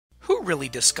Who really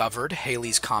discovered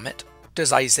Halley's Comet?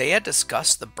 Does Isaiah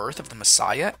discuss the birth of the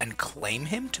Messiah and claim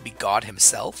him to be God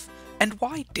himself? And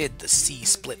why did the sea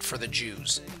split for the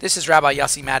Jews? This is Rabbi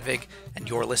Yossi Madvig, and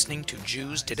you're listening to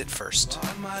Jews Did It First.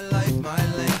 My life,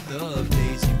 my length of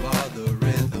days, you are the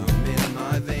rhythm in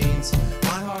my veins.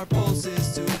 My heart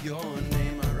pulses to your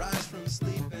name. I rise from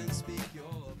sleep and speak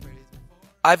your praise.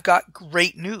 I've got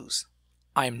great news.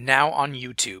 I am now on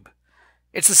YouTube.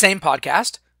 It's the same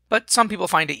podcast, but some people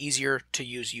find it easier to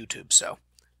use YouTube, so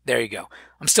there you go.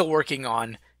 I'm still working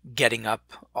on getting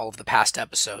up all of the past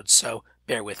episodes, so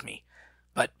bear with me.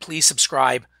 But please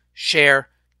subscribe, share,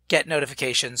 get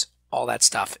notifications, all that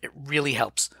stuff. It really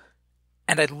helps.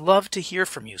 And I'd love to hear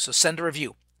from you, so send a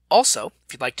review. Also,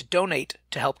 if you'd like to donate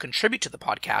to help contribute to the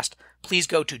podcast, please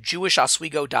go to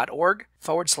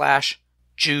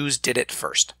jewishosswego.org/Jews Did It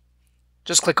First.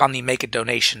 Just click on the Make a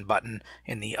Donation button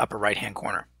in the upper right-hand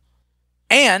corner.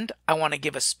 And I want to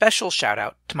give a special shout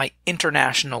out to my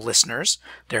international listeners.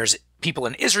 There's people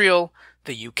in Israel,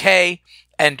 the UK,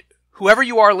 and whoever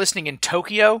you are listening in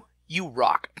Tokyo, you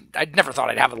rock. I'd never thought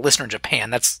I'd have a listener in Japan.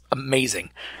 That's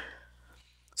amazing.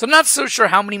 So I'm not so sure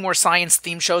how many more science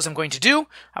theme shows I'm going to do.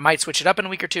 I might switch it up in a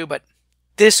week or two, but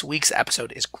this week's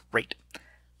episode is great.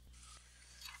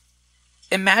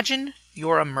 Imagine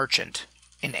you're a merchant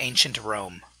in ancient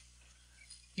Rome.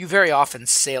 You very often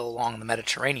sail along the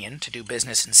Mediterranean to do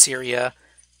business in Syria,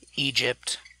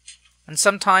 Egypt, and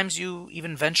sometimes you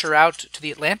even venture out to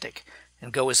the Atlantic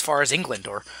and go as far as England,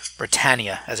 or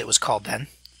Britannia as it was called then.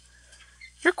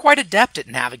 You're quite adept at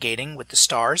navigating with the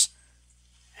stars,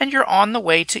 and you're on the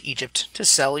way to Egypt to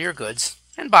sell your goods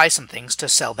and buy some things to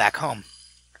sell back home.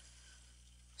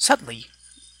 Suddenly,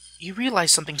 you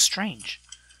realize something strange.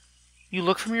 You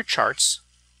look from your charts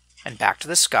and back to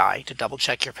the sky to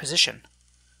double-check your position.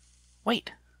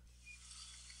 Wait.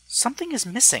 Something is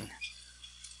missing.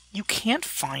 You can't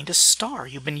find a star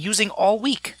you've been using all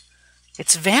week.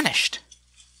 It's vanished.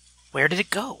 Where did it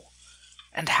go?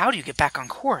 And how do you get back on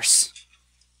course?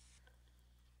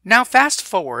 Now fast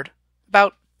forward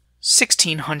about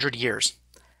 1600 years.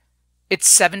 It's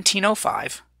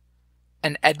 1705,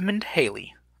 and Edmund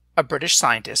Halley, a British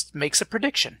scientist, makes a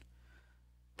prediction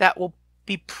that will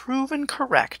be proven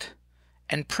correct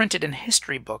and printed in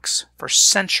history books for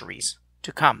centuries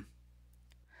to come.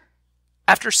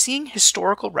 After seeing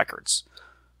historical records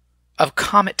of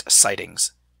comet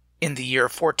sightings in the year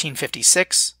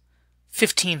 1456,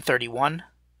 1531,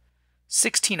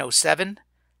 1607,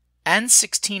 and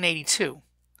 1682,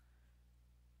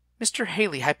 Mr.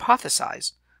 Halley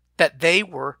hypothesized that they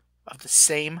were of the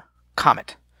same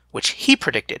comet, which he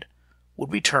predicted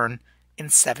would return in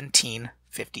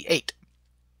 1758.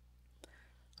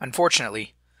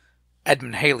 Unfortunately,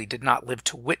 Edmund Halley did not live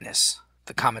to witness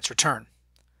the comet's return.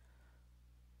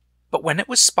 But when it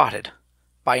was spotted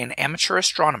by an amateur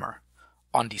astronomer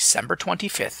on December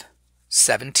 25th,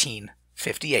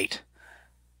 1758,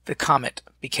 the comet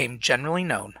became generally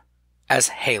known as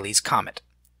Halley's Comet.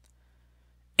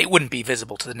 It wouldn't be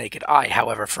visible to the naked eye,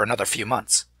 however, for another few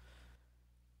months.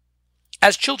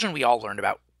 As children, we all learned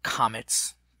about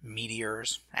comets,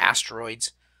 meteors,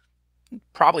 asteroids.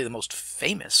 Probably the most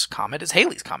famous comet is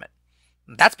Halley's Comet.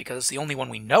 That's because it's the only one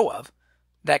we know of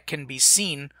that can be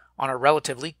seen on a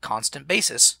relatively constant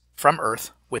basis from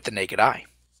Earth with the naked eye.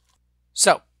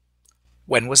 So,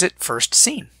 when was it first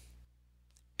seen?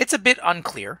 It's a bit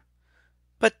unclear,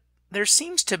 but there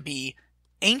seems to be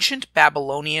ancient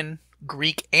Babylonian,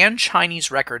 Greek, and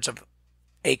Chinese records of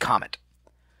a comet.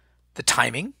 The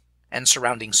timing and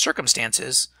surrounding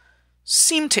circumstances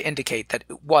seem to indicate that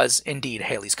it was indeed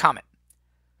Halley's Comet.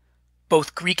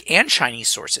 Both Greek and Chinese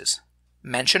sources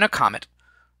mention a comet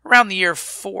around the year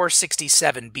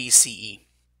 467 BCE.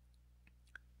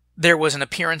 There was an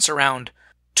appearance around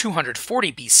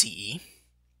 240 BCE,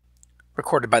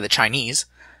 recorded by the Chinese,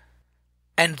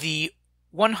 and the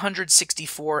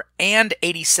 164 and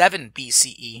 87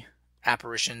 BCE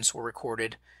apparitions were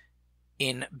recorded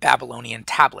in Babylonian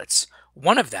tablets.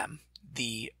 One of them,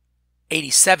 the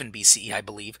 87 BCE, I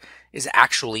believe, is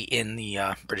actually in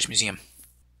the British Museum.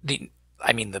 The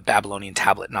Babylonian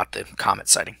tablet, not the comet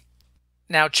sighting.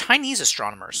 Now, Chinese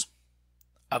astronomers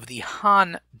of the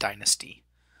Han Dynasty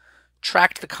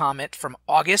tracked the comet from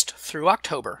August through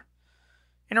October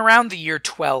in around the year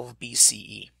 12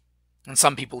 BCE. And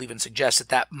some people even suggest that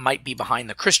that might be behind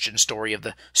the Christian story of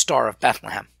the Star of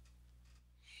Bethlehem.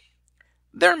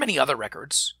 There are many other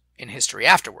records in history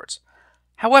afterwards.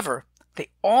 However, they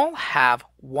all have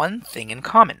one thing in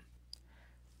common.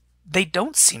 They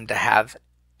don't seem to have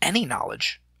any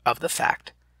knowledge of the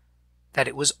fact that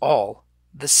it was all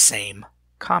the same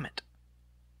comet.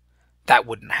 That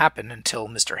wouldn't happen until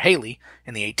Mr. Halley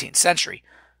in the 18th century.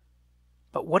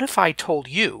 But what if I told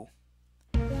you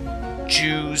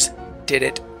Jews did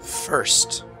it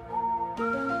first?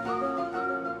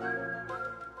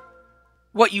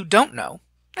 What you don't know,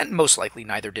 and most likely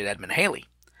neither did Edmund Halley,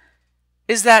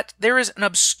 is that there is an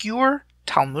obscure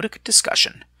Talmudic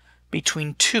discussion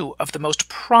between two of the most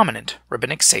prominent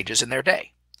rabbinic sages in their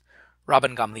day,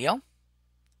 Rabban Gamliel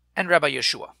and Rabbi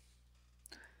Yeshua.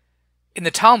 In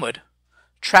the Talmud,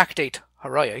 Tractate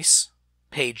Haroyos,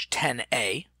 page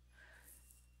 10a,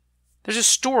 there's a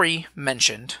story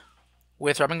mentioned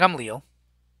with Rabban Gamliel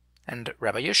and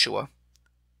Rabbi Yeshua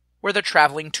where they're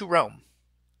traveling to Rome.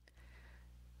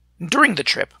 During the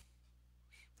trip,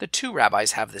 the two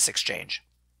rabbis have this exchange.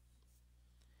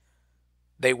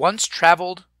 They once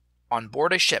traveled on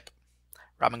board a ship.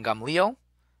 Rabban Gamliel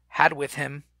had with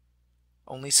him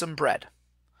only some bread,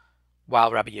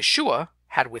 while Rabbi Yeshua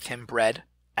had with him bread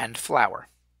and flour.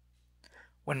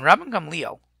 When Rabban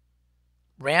Gamliel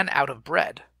ran out of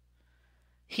bread,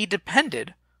 he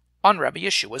depended on Rabbi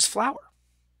Yeshua's flour.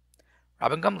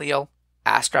 Rabban Gamliel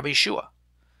asked Rabbi Yeshua,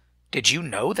 "Did you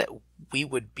know that we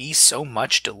would be so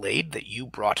much delayed that you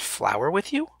brought flour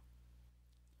with you?"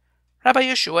 Rabbi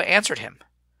Yeshua answered him,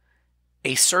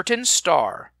 "A certain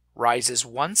star rises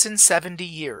once in 70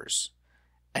 years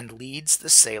and leads the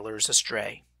sailors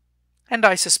astray, and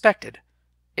I suspected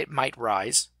it might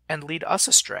rise and lead us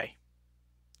astray."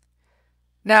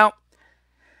 Now,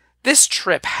 this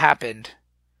trip happened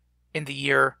in the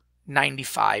year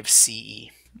 95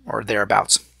 CE, or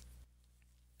thereabouts.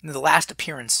 The last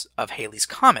appearance of Halley's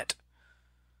Comet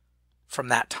from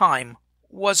that time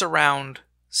was around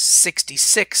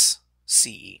 66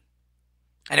 CE,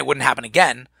 and it wouldn't happen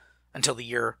again until the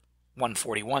year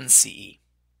 141 CE.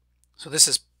 So this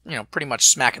is, pretty much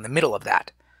smack in the middle of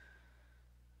that.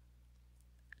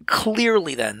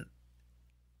 Clearly then,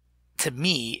 to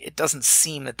me, it doesn't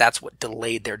seem that that's what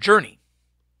delayed their journey.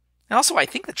 And also, I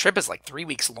think the trip is like 3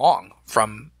 weeks long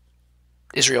from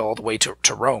Israel all the way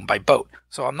to Rome by boat.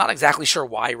 So I'm not exactly sure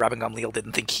why Rabban Gamliel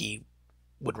didn't think he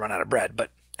would run out of bread.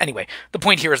 But anyway, the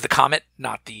point here is the comet,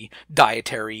 not the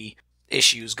dietary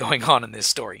issues going on in this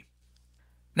story.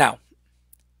 Now,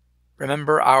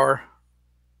 remember our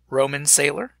Roman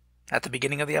sailor at the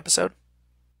beginning of the episode?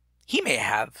 He may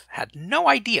have had no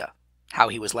idea how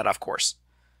he was led off course.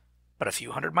 But a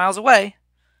few hundred miles away,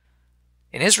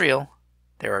 in Israel,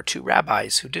 there are two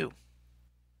rabbis who do.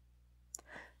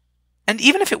 And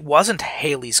even if it wasn't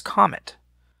Halley's Comet,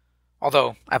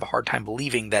 although I have a hard time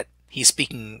believing that he's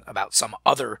speaking about some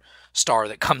other star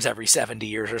that comes every 70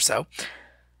 years or so,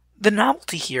 the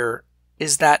novelty here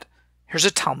is that here's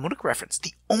a Talmudic reference,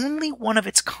 the only one of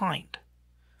its kind,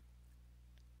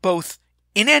 both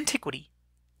in antiquity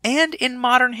and in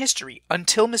modern history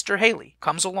until Mr. Halley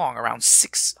comes along around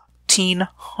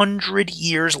 1600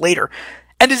 years later,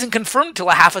 and isn't confirmed until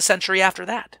a half a century after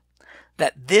that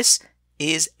this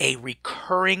is a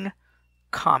recurring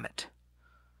comet,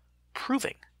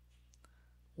 proving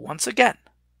once again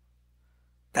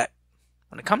that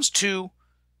when it comes to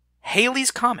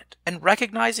Halley's Comet and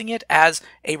recognizing it as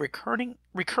a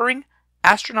recurring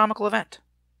astronomical event,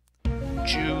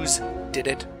 Jews did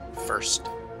it first.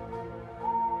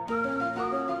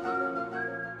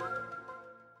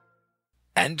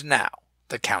 And now,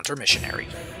 the counter-missionary.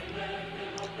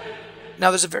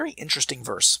 Now, there's a very interesting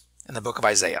verse in the book of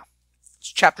Isaiah.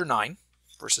 It's chapter 9,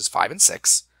 verses 5 and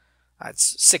 6.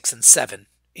 It's 6 and 7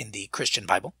 in the Christian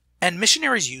Bible. And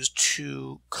missionaries use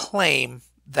to claim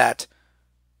that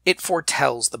it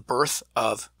foretells the birth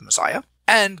of the Messiah,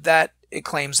 and that it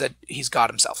claims that he's God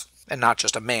himself, and not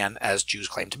just a man, as Jews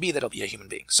claim to be, that he'll be a human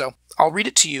being. So I'll read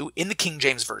it to you in the King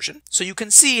James Version, so you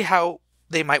can see how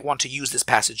they might want to use this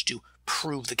passage to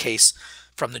prove the case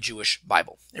from the Jewish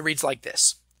Bible. It reads like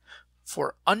this: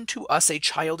 "For unto us a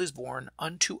child is born,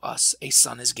 unto us a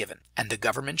son is given, and the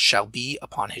government shall be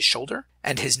upon his shoulder,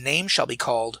 and his name shall be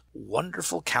called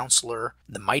Wonderful Counselor,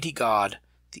 the Mighty God,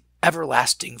 the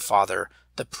Everlasting Father,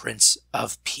 the Prince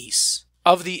of Peace.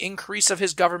 Of the increase of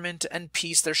his government and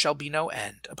peace there shall be no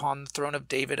end, upon the throne of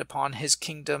David, upon his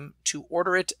kingdom, to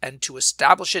order it and to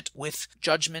establish it with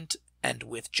judgment and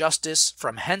with justice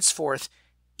from henceforth,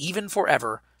 even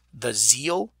forever. The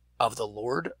zeal of the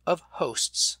Lord of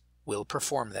hosts will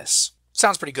perform this."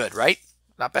 Sounds pretty good, right?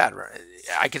 Not bad, right?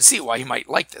 I can see why you might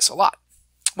like this a lot.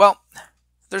 Well,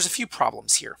 there's a few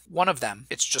problems here. One of them,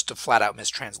 it's just a flat-out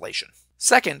mistranslation.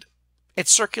 Second,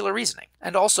 it's circular reasoning.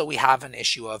 And also we have an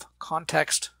issue of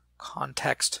context.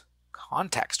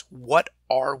 What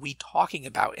are we talking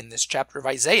about in this chapter of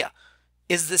Isaiah?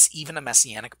 Is this even a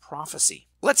messianic prophecy?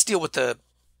 Let's deal with the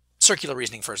circular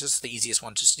reasoning first. This is the easiest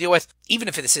one to deal with. Even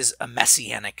if this is a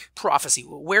messianic prophecy,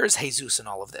 where is Jesus in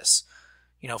all of this?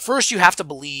 First you have to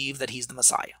believe that he's the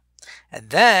Messiah.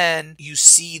 And then you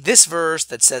see this verse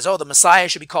that says, oh, the Messiah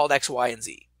should be called X, Y, and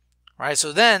Z. Right?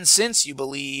 So then, since you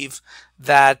believe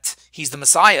that he's the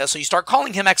Messiah, so you start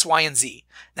calling him X, Y, and Z.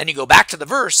 Then you go back to the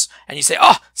verse and you say,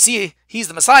 oh, see, he's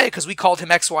the Messiah because we called him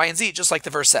X, Y, and Z, just like the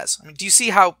verse says. I mean, do you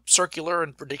see how circular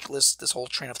and ridiculous this whole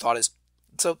train of thought is?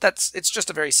 So it's just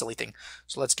a very silly thing.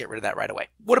 So let's get rid of that right away.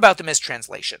 What about the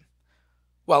mistranslation?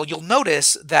 Well, you'll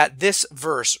notice that this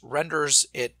verse renders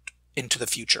it into the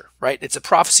future, right? It's a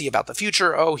prophecy about the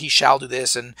future. Oh, he shall do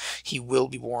this, and he will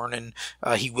be born, and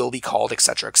he will be called,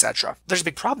 etc., etc. There's a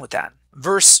big problem with that.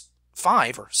 Verse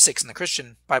 5 or 6 in the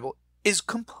Christian Bible is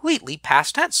completely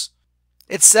past tense.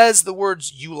 It says the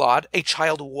words Yulad, a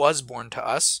child was born to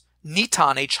us.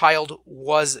 Nitan, a child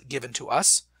was given to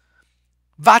us.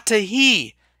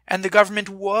 Vatahi, and the government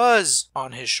was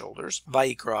on his shoulders.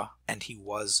 Vaikra, and he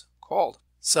was called.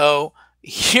 So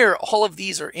here, all of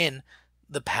these are in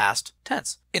the past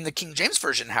tense. In the King James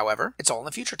Version, however, it's all in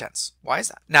the future tense. Why is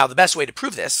that? Now, the best way to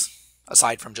prove this,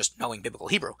 aside from just knowing biblical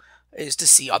Hebrew, is to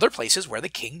see other places where the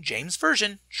King James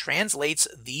Version translates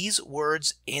these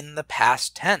words in the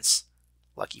past tense.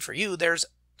 Lucky for you, there's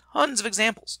tons of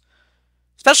examples,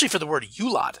 especially for the word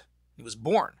Yulad. He was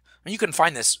born. I mean, you can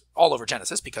find this all over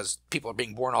Genesis because people are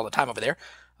being born all the time over there,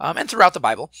 and throughout the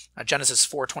Bible. Genesis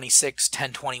 4:26,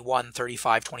 10:21,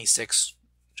 35:26.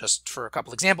 Just for a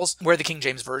couple examples, where the King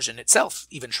James Version itself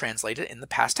even translated in the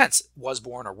past tense. Was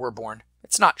born or were born.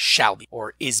 It's not shall be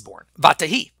or is born.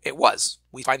 Vatahi, it was.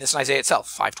 We find this in Isaiah itself.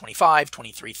 5:25,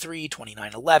 23:3,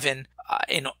 29:11.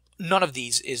 In none of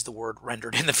these is the word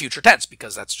rendered in the future tense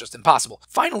because that's just impossible.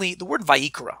 Finally, the word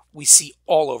Vaikra we see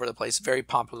all over the place. Very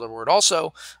popular word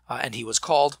also. And he was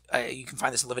called. You can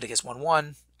find this in Leviticus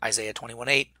 1:1, Isaiah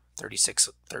 21:8.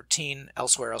 36:13,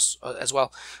 elsewhere else as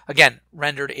well. Again,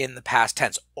 rendered in the past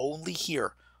tense. Only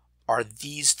here are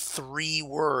these three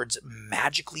words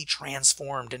magically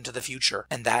transformed into the future,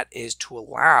 and that is to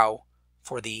allow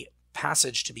for the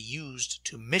passage to be used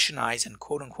to missionize and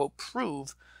quote-unquote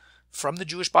prove from the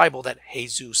Jewish Bible that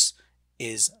Jesus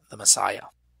is the Messiah.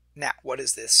 Now, what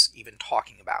is this even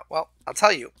talking about? Well, I'll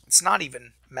tell you, it's not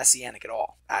even messianic at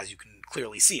all, as you can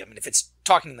clearly see. I mean, if it's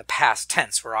talking in the past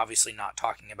tense, we're obviously not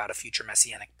talking about a future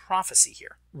messianic prophecy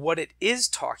here. What it is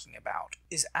talking about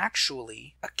is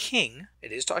actually a king.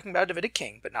 It is talking about a Davidic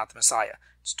king, but not the Messiah.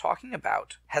 It's talking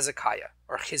about Hezekiah,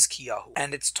 or Hizkiyahu,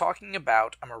 and it's talking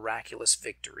about a miraculous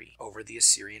victory over the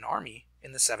Assyrian army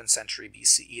in the 7th century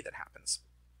BCE that happens.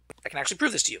 I can actually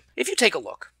prove this to you. If you take a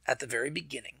look at the very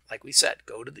beginning, like we said,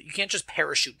 you can't just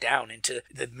parachute down into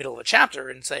the middle of a chapter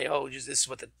and say, oh, this is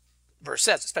what the verse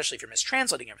says, especially if you're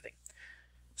mistranslating everything.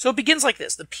 So it begins like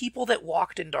this. The people that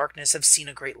walked in darkness have seen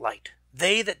a great light.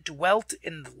 They that dwelt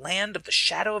in the land of the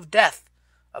shadow of death,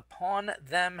 upon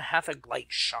them hath a light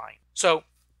shine. So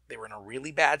they were in a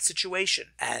really bad situation,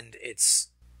 and it's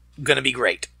going to be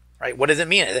great. Right? What does it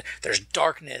mean? There's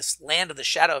darkness, land of the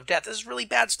shadow of death. This is really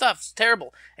bad stuff. It's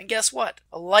terrible. And guess what?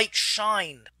 A light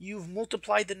shined. You've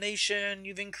multiplied the nation.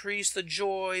 You've increased the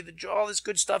joy. All this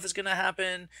good stuff is going to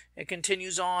happen. It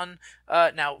continues on.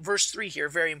 Now, verse 3 here,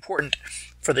 very important.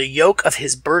 For the yoke of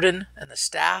his burden and the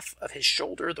staff of his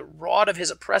shoulder, the rod of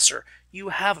his oppressor, you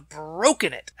have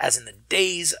broken it, as in the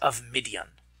days of Midian.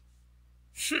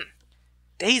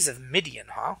 Days of Midian,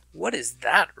 huh? What is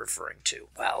that referring to?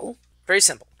 Well, very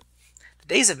simple.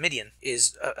 The days of Midian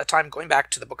is a time going back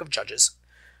to the book of Judges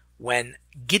when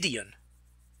Gideon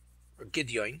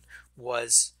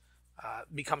was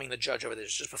becoming the judge over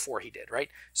this just before he did, right?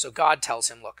 So God tells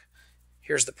him, look,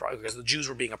 here's the problem, because the Jews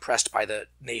were being oppressed by the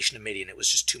nation of Midian. It was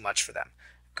just too much for them.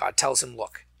 God tells him,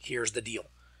 look, here's the deal.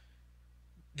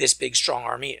 This big, strong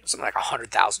army, something like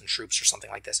 100,000 troops or something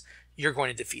like this, you're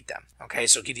going to defeat them. Okay,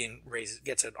 so Gideon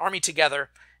gets an army together,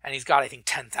 and he's got, I think,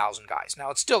 10,000 guys.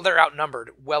 Now, they're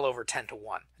outnumbered well over 10 to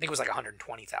 1. I think it was like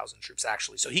 120,000 troops,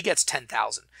 actually. So he gets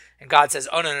 10,000. And God says,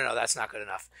 oh, no, that's not good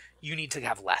enough. You need to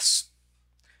have less.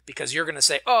 Because you're going to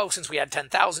say, oh, since we had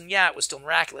 10,000, yeah, it was still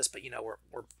miraculous, but,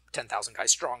 we're 10,000 guys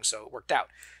strong, so it worked out.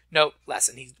 No, less.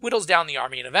 And he whittles down the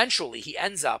army, and eventually he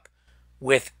ends up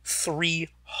with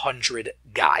 300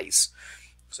 guys.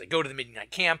 So they go to the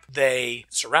Midianite camp, they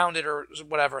surround it or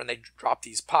whatever, and they drop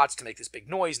these pots to make this big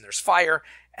noise, and there's fire,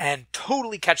 and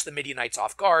totally catch the Midianites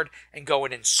off guard and go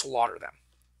in and slaughter them.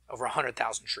 Over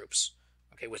 100,000 troops,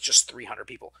 okay, with just 300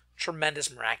 people. Tremendous,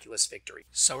 miraculous victory.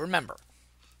 So remember,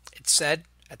 it said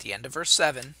at the end of verse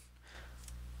 7,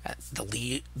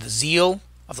 the zeal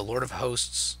of the Lord of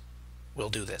hosts will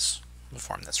do this.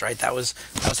 perform this, right? That was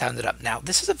how it ended up. Now,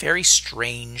 this is a very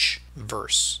strange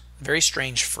verse, a very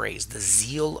strange phrase. The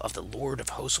zeal of the Lord of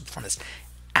hosts will perform this.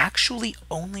 Actually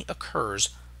only occurs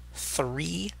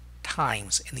 3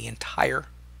 times in the entire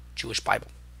Jewish Bible.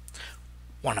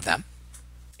 One of them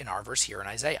in our verse here in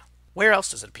Isaiah. Where else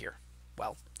does it appear?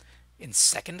 Well, in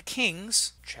 2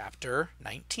 Kings chapter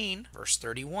 19, verse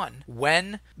 31,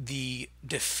 when the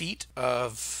defeat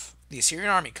of the Assyrian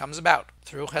army comes about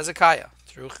through Hezekiah,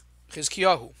 through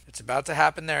Chizkiyahu, it's about to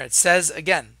happen there. It says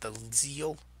again, the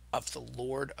zeal of the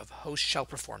Lord of hosts shall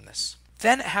perform this.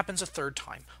 Then it happens a third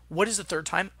time. What is the third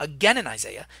time? Again in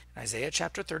Isaiah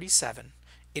chapter 37,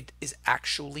 it is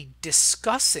actually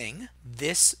discussing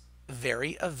this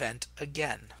very event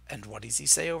again. And what does he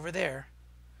say over there?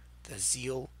 The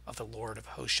zeal of the Lord of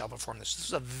hosts shall perform this.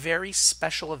 This was a very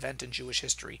special event in Jewish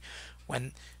history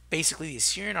when basically the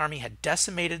Assyrian army had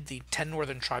decimated the 10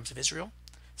 northern tribes of Israel,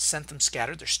 sent them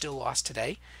scattered, they're still lost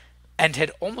today, and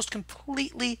had almost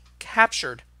completely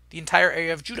captured the entire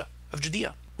area of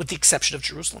Judea, with the exception of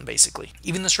Jerusalem, basically.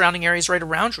 Even the surrounding areas right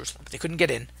around Jerusalem, but they couldn't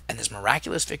get in. And this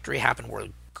miraculous victory happened where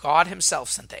God himself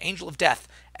sent the angel of death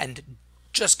and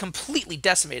just completely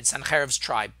decimated Sennacherib's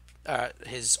tribe,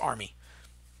 his army.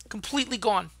 Completely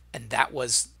gone. And that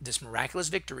was this miraculous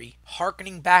victory,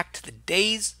 hearkening back to the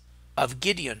days of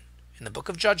Gideon in the book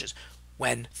of Judges,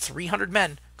 when 300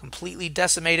 men completely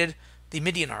decimated the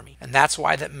Midian army. And that's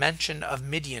why that mention of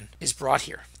Midian is brought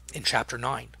here in chapter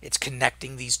 9. It's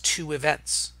connecting these 2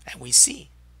 events. And we see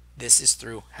this is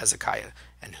through Hezekiah.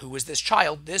 And who is this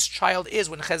child? This child is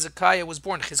when Hezekiah was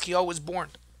born, Chizkiyahu was born.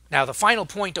 Now the final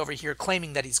point over here,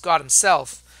 claiming that he's God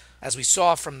himself, as we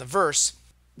saw from the verse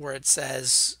where it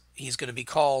says he's going to be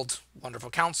called Wonderful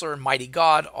Counselor, Mighty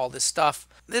God, all this stuff.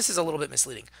 This is a little bit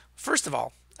misleading. First of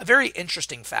all, a very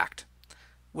interesting fact.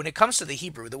 When it comes to the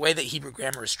Hebrew, the way that Hebrew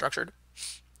grammar is structured,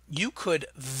 you could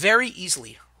very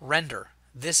easily render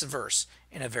this verse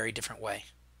in a very different way.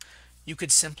 You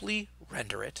could simply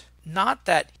render it, not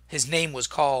that his name was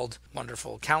called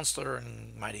Wonderful Counselor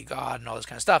and Mighty God and all this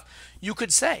kind of stuff. You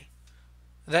could say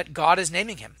that God is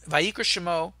naming him. Vayikra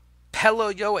Shemo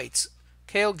Pelo Yoetz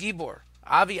Keil Gibor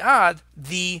Aviad,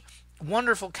 the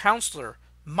Wonderful Counselor,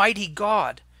 Mighty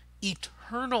God,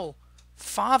 Eternal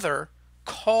Father,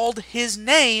 called his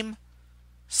name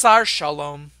Sar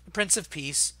Shalom, Prince of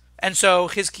Peace. And so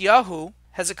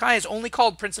Hezekiah is only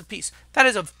called Prince of Peace. That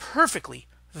is a perfectly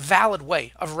valid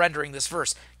way of rendering this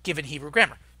verse, given Hebrew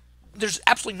grammar. There's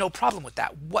absolutely no problem with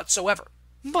that whatsoever.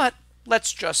 But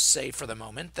let's just say for the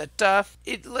moment that,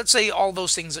 let's say all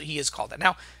those things that he is called.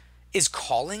 Now, is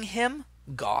calling him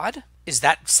God? Is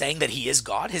that saying that he is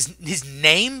God? His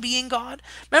name being God?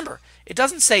 Remember, it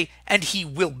doesn't say, and he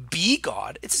will be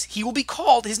God. It's he will be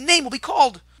called, his name will be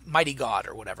called Mighty God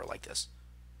or whatever like this.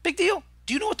 Big deal.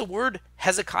 Do you know what the word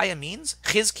Hezekiah means?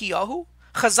 Chizkiyahu?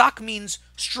 Chazak means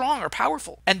strong or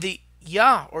powerful. And the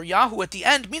Yah or Yahu at the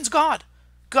end means God.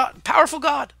 God, powerful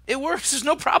God. It works. There's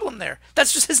no problem there.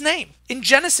 That's just his name. In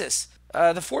Genesis,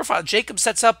 the forefather, Jacob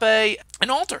sets up an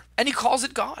altar, and he calls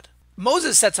it God.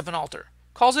 Moses sets up an altar,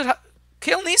 calls it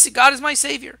Kel Nisi, God is my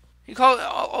Savior. He called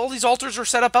all these altars are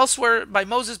set up elsewhere by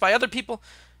Moses, by other people,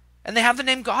 and they have the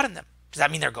name God in them. Does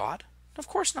that mean they're God? Of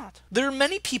course not. There are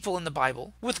many people in the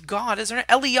Bible with God as their name.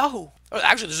 Eliyahu. Or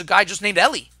actually, there's a guy just named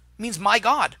Eli. It means my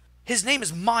God. His name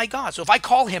is my God. So if I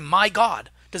call him my God,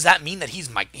 does that mean that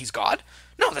he's God?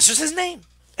 No, that's just his name.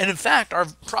 And in fact, our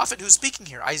prophet who's speaking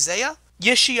here, Isaiah,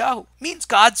 Yeshayahu, means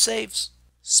God saves.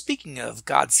 Speaking of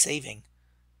God saving,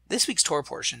 this week's Torah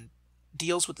portion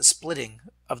deals with the splitting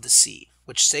of the sea,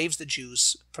 which saves the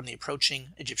Jews from the approaching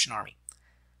Egyptian army.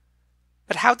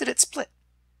 But how did it split?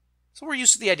 So we're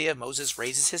used to the idea of Moses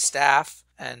raises his staff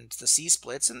and the sea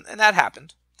splits, and that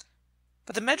happened.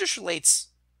 But the Medrash relates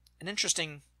an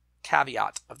interesting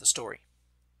caveat of the story.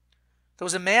 There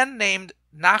was a man named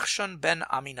Nachshon ben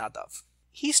Aminadav.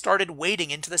 He started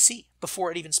wading into the sea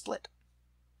before it even split.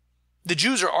 The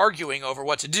Jews are arguing over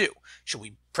what to do. Should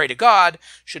we pray to God?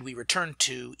 Should we return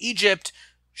to Egypt?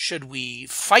 Should we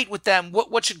fight with them?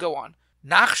 What should go on?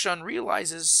 Nachshon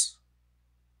realizes,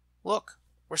 look,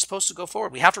 we're supposed to go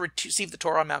forward. We have to receive the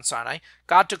Torah on Mount Sinai.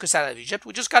 God took us out of Egypt.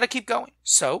 We just got to keep going.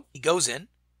 So he goes in,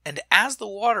 and as the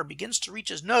water begins to reach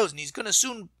his nose, and he's going to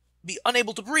soon be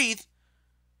unable to breathe,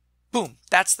 boom,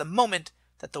 that's the moment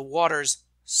that the waters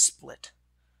split,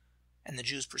 and the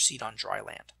Jews proceed on dry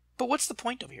land. But what's the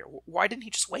point over here? Why didn't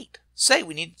he just wait? Say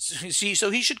we need,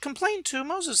 so he should complain to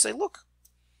Moses, say, look,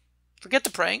 forget the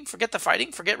praying, forget the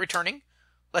fighting, forget returning.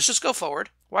 Let's just go forward.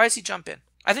 Why does he jump in?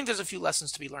 I think there's a few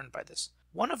lessons to be learned by this.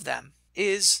 One of them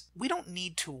is we don't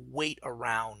need to wait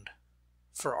around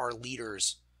for our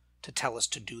leaders to tell us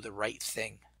to do the right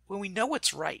thing. When we know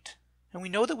what's right, and we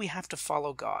know that we have to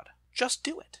follow God, just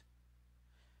do it.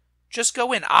 Just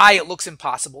go in. It looks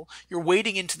impossible. You're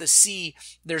wading into the sea.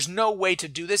 There's no way to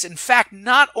do this. In fact,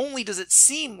 not only does it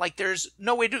seem like there's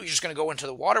no way to do it, you're just going to go into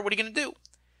the water. What are you going to do?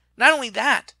 Not only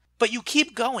that, but you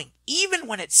keep going. Even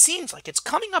when it seems like it's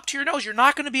coming up to your nose, you're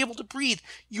not going to be able to breathe.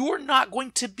 You're not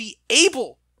going to be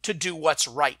able to do what's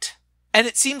right. And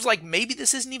it seems like maybe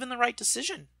this isn't even the right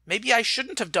decision. Maybe I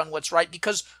shouldn't have done what's right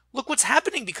because look what's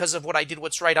happening because of what I did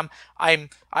what's right. I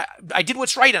did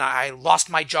what's right and I lost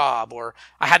my job, or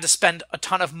I had to spend a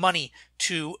ton of money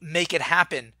to make it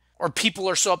happen, or people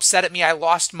are so upset at me I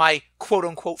lost my quote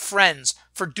unquote friends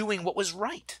for doing what was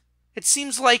right. It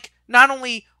seems like not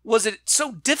only was it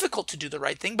so difficult to do the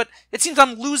right thing, but it seems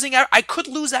I could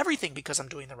lose everything because I'm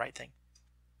doing the right thing.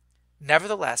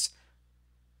 Nevertheless,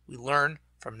 we learn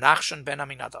from Nachshon ben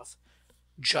Aminadab,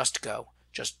 just go.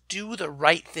 Just do the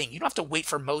right thing. You don't have to wait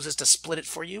for Moses to split it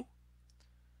for you. You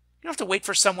don't have to wait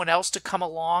for someone else to come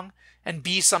along and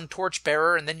be some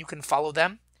torchbearer and then you can follow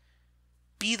them.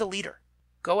 Be the leader.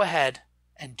 Go ahead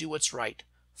and do what's right.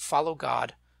 Follow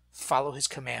God. Follow his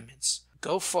commandments.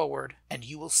 Go forward and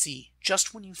you will see,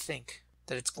 just when you think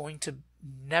that it's going to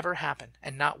never happen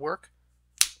and not work,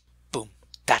 boom,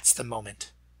 that's the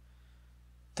moment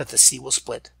that the sea will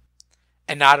split.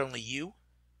 And not only you,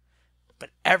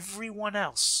 but everyone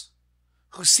else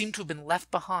who seemed to have been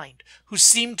left behind, who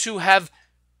seemed to have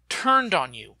turned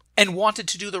on you and wanted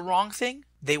to do the wrong thing,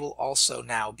 they will also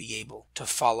now be able to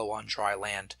follow on dry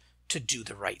land to do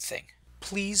the right thing.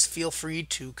 Please feel free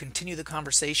to continue the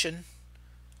conversation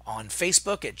on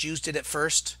Facebook at Jews Did It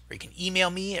First, or you can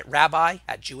email me at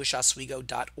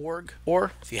rabbi@jewisoswego.org.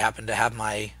 Or if you happen to have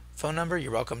my phone number,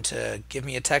 you're welcome to give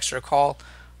me a text or a call.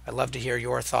 I'd love to hear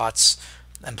your thoughts.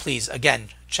 And please, again,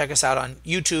 check us out on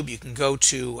YouTube. You can go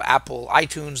to Apple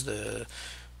iTunes, the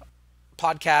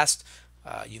podcast.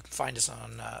 You can find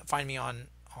me on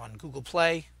Google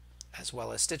Play, as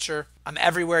well as Stitcher. I'm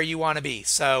everywhere you want to be.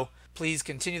 So please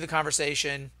continue the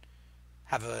conversation.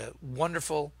 Have a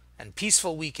wonderful and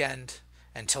peaceful weekend.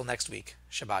 Until next week,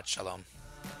 Shabbat Shalom.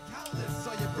 Countless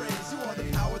are your praise, you are the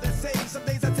power that saves. Some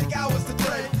days I take hours to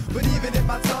pray, but even if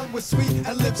my tongue was sweet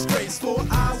and lips graceful,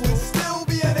 I would still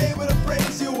be unable to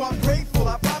praise you. I'm grateful,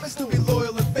 I promise to be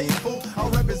loyal and faithful.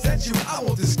 I'll represent you, I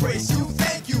won't disgrace you.